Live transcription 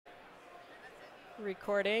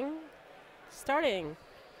Recording. Starting.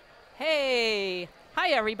 Hey. Hi,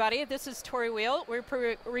 everybody. This is Tori Wieldt.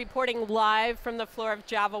 We're reporting live from the floor of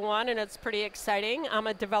Java 1, and it's pretty exciting. I'm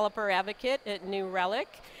a developer advocate at New Relic,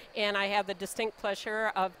 and I have the distinct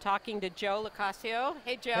pleasure of talking to Joe Locascio.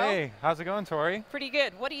 Hey, Joe. Hey, how's it going, Tori? Pretty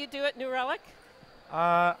good. What do you do at New Relic?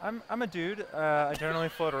 I'm a dude. I generally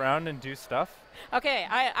float around and do stuff. Okay,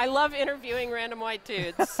 I love interviewing random white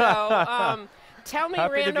dudes. So tell me,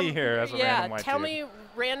 Happy random, to be here as a random white tell dude. me,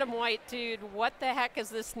 random white dude, what the heck is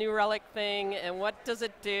this New Relic thing, and what does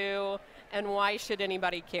it do, and why should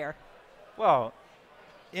anybody care? Well,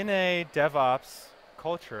 in a DevOps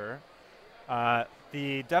culture, the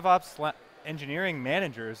DevOps engineering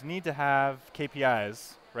managers need to have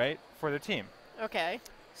KPIs, right, for their team. Okay.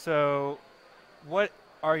 So what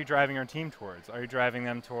are you driving your team towards? Are you driving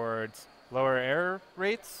them towards lower error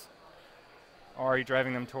rates? Or are you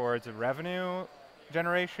driving them towards a revenue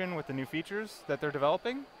generation with the new features that they're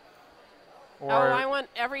developing? Or I want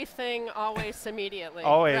everything always immediately.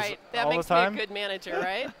 Always, right? That all the makes time? me a good manager,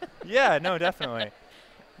 right? Yeah, no, definitely.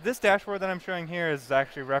 This dashboard that I'm showing here is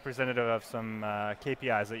actually representative of some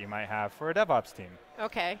KPIs that you might have for a DevOps team.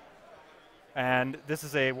 Okay. And this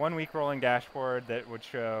is a 1-week rolling dashboard that would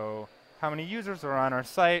show how many users are on our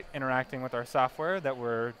site interacting with our software that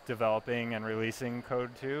we're developing and releasing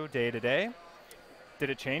code to day to day. Did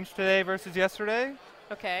it change today versus yesterday?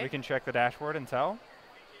 Okay. We can check the dashboard and tell.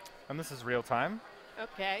 And this is real time.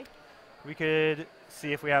 Okay. We could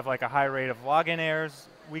see if we have like a high rate of login errors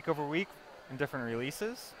week over week in different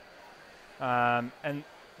releases. And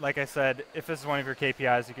like I said, if this is one of your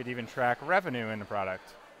KPIs, you could even track revenue in the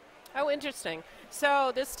product. Oh, interesting.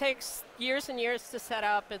 So this takes years and years to set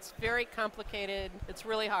up. It's very complicated. It's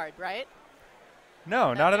really hard, right?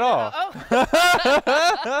 No, not at all.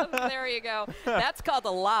 Oh, there you go. That's called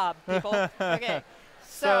a lob, people. Okay.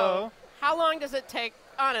 So how long does it take,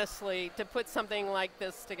 honestly, to put something like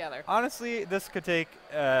this together? Honestly, this could take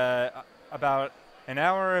about an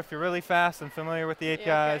hour if you're really fast and familiar with the APIs,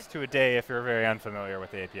 Yeah, okay. to a day if you're very unfamiliar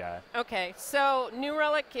with the API. Okay, so New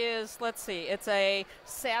Relic is, let's see, it's a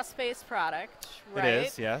SaaS-based product, right? It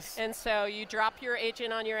is, yes. And so you drop your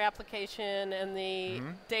agent on your application, and the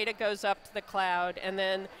data goes up to the cloud, and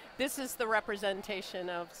then this is the representation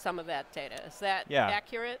of some of that data. Is that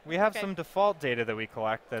accurate? We have some default data that we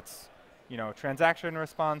collect that's, transaction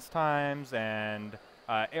response times and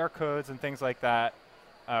error codes and things like that.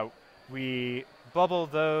 We bubble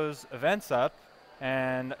those events up,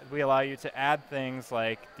 and we allow you to add things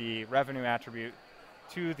like the revenue attribute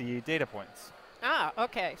to the data points. Ah,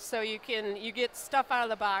 okay. So you get stuff out of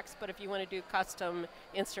the box, but if you want to do custom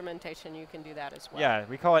instrumentation, you can do that as well. Yeah,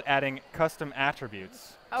 we call it adding custom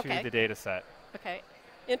attributes to the data set. Okay,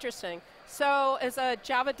 interesting. So as a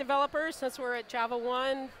Java developer, since we're at Java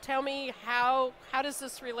 1, tell me how does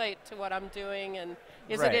this relate to what I'm doing, and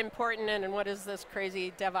is it important, and what is this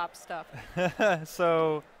crazy DevOps stuff?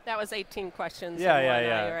 So that was 18 questions.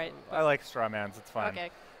 Yeah. Right. I like straw mans. It's fun. Okay.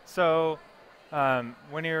 So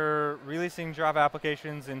when you're releasing Java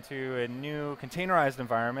applications into a new containerized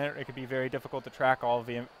environment, it could be very difficult to track all of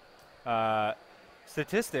the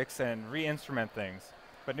statistics and re-instrument things.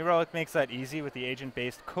 But New Relic makes that easy with the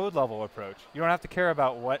agent-based code level approach. You don't have to care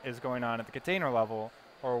about what is going on at the container level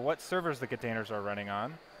or what servers the containers are running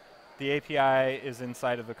on. The API is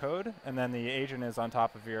inside of the code, and then the agent is on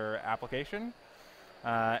top of your application,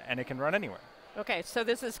 and it can run anywhere. Okay, so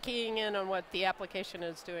this is keying in on what the application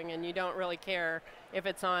is doing, and you don't really care if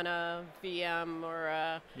it's on a VM or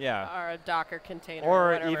a Docker container.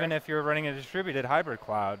 Or even if you're running a distributed hybrid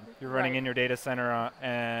cloud, you're running in your data center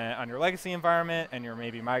on your legacy environment, and you're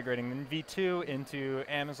maybe migrating in V2 into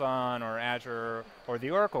Amazon or Azure or the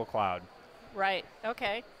Oracle cloud. Right,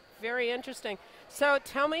 okay. Very interesting. So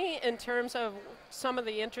tell me, in terms of some of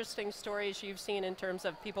the interesting stories you've seen in terms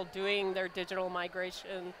of people doing their digital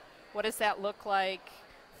migration, what does that look like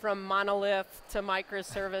from monolith to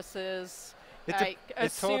microservices? It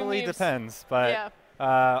totally depends, but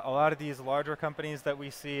a lot of these larger companies that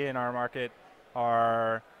we see in our market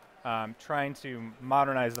are trying to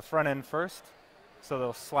modernize the front end first. So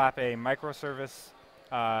they'll slap a microservice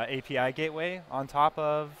API gateway on top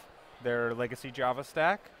of their legacy Java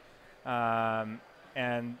stack.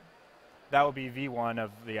 And that will be V1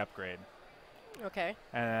 of the upgrade. Okay.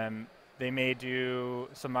 And they may do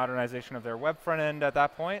some modernization of their web front end at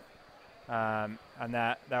that point. And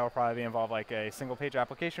that will probably involve like a single page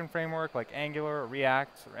application framework like Angular or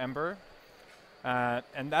React or Ember.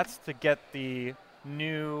 And that's to get the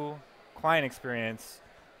new client experience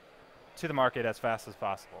to the market as fast as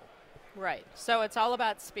possible. Right. So it's all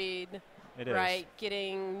about speed. It is. Right,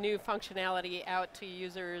 getting new functionality out to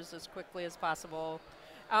users as quickly as possible.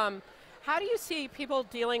 How do you see people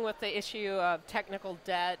dealing with the issue of technical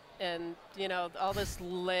debt and all this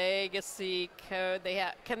legacy code they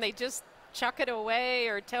have? Can they just chuck it away,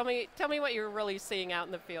 or tell me what you're really seeing out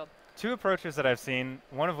in the field? Two approaches that I've seen,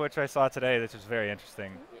 one of which I saw today, which is very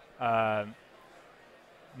interesting.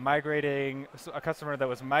 Migrating a customer that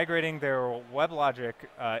was migrating their WebLogic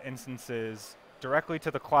instances directly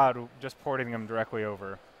to the cloud, just porting them directly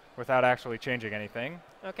over without actually changing anything.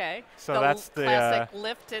 Okay. So that's the classic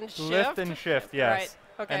lift and shift. Lift and shift, yes.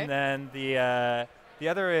 Right. Okay. And then the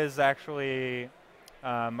other is actually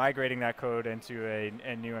migrating that code into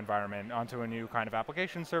a new environment, onto a new kind of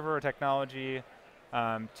application server or technology,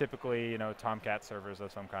 typically Tomcat servers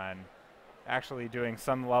of some kind, actually doing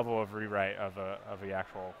some level of rewrite of the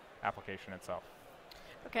actual application itself.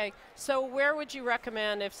 Okay, so where would you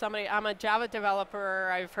recommend if I'm a Java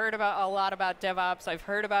developer, I've heard a lot about DevOps, I've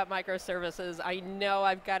heard about microservices, I know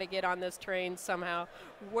I've got to get on this train somehow.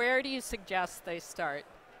 Where do you suggest they start?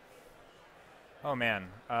 Oh man,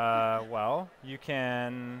 well, you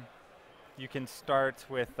can start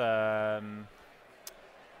with, I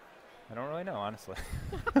don't really know, honestly.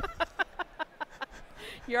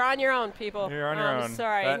 You're on your own, people. You're on your own.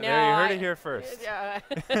 Sorry. There, you heard it here first.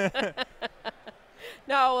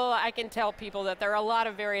 No, well, I can tell people that there are a lot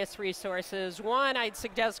of various resources. One, I'd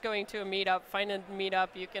suggest going to a meetup. Find a meetup.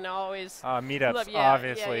 You can always meetups,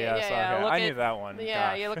 obviously, yes. Yeah. Okay. I knew that one.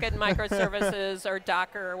 Yeah, Gosh. you look at microservices or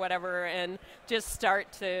Docker or whatever, and just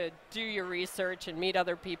start to do your research and meet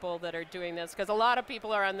other people that are doing this. Because a lot of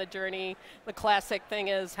people are on the journey. The classic thing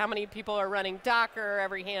is how many people are running Docker.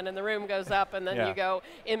 Every hand in the room goes up, and then you go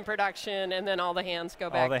in production, and then all the hands go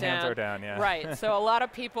back down. All the hands are down, yeah. Right. So a lot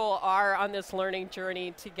of people are on this learning journey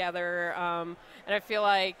together, and I feel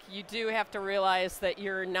like you do have to realize that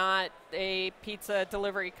you're not a pizza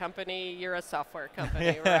delivery company, you're a software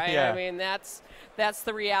company, right? Yeah. I mean, that's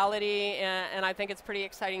the reality, and I think it's pretty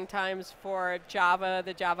exciting times for Java,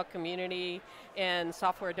 the Java community, and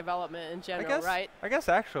software development in general, right? I guess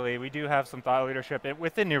actually we do have some thought leadership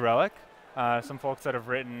within New Relic. Some folks that have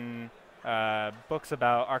written books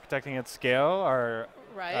about architecting at scale. Our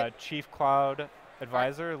chief cloud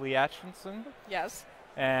advisor, Lee Atchinson. Yes.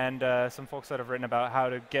 And some folks that have written about how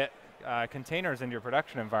to get containers into your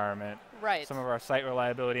production environment. Right. Some of our site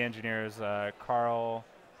reliability engineers, Carl,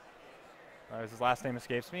 his last name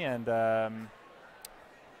escapes me, and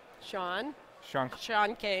Sean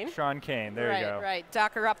Kane. Sean Kane, there you go. Right,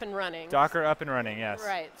 Docker up and running. Docker up and running, yes.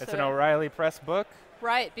 Right. It's an O'Reilly Press book.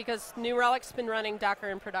 Right, because New Relic's been running Docker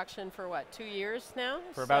in production for what, 2 years now?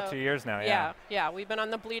 For about 2 years now, yeah. Yeah, we've been on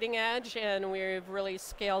the bleeding edge, and we've really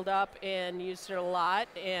scaled up and used it a lot,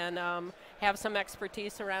 and have some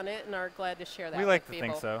expertise around it, and are glad to share that with people. We like to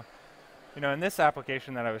think so. In this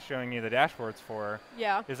application that I was showing you the dashboards for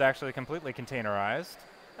is actually completely containerized.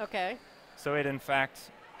 Okay. So it, in fact,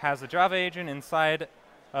 has a Java agent inside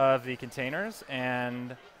of the containers,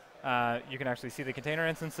 and you can actually see the container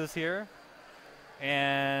instances here.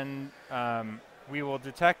 And we will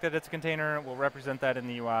detect that it's a container, we'll represent that in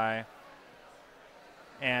the UI,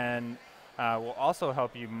 and we'll also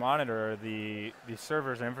help you monitor the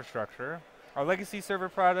server's infrastructure. Our legacy server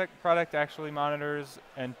product actually monitors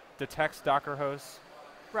and detects Docker hosts.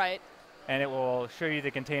 Right. And it will show you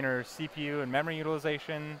the container CPU and memory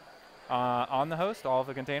utilization on the host, all of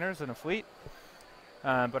the containers in a fleet.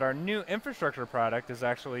 But our new infrastructure product is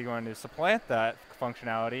actually going to supplant that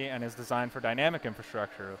functionality and is designed for dynamic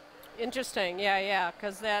infrastructure. Interesting, yeah,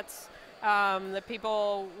 because that's the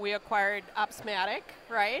people we acquired Opsmatic,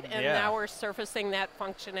 right? And now we're surfacing that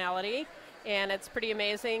functionality, and it's pretty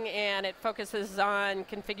amazing, and it focuses on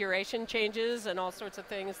configuration changes and all sorts of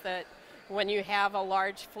things that when you have a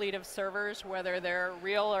large fleet of servers, whether they're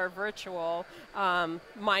real or virtual,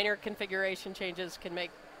 minor configuration changes can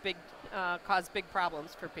make cause big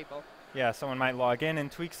problems for people. Yeah, someone might log in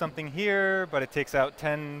and tweak something here, but it takes out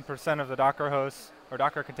 10% of the Docker hosts or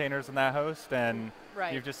Docker containers in that host, and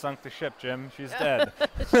you've just sunk the ship, Jim. She's dead.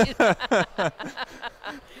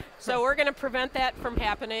 So we're going to prevent that from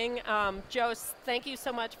happening. Joe, thank you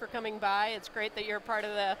so much for coming by. It's great that you're part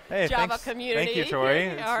of the Java community. Thank you,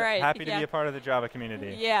 Tori. All right. Happy to be a part of the Java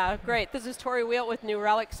community. Yeah, great. This is Tori Wieldt with New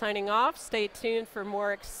Relic signing off. Stay tuned for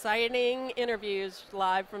more exciting interviews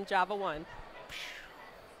live from Java 1.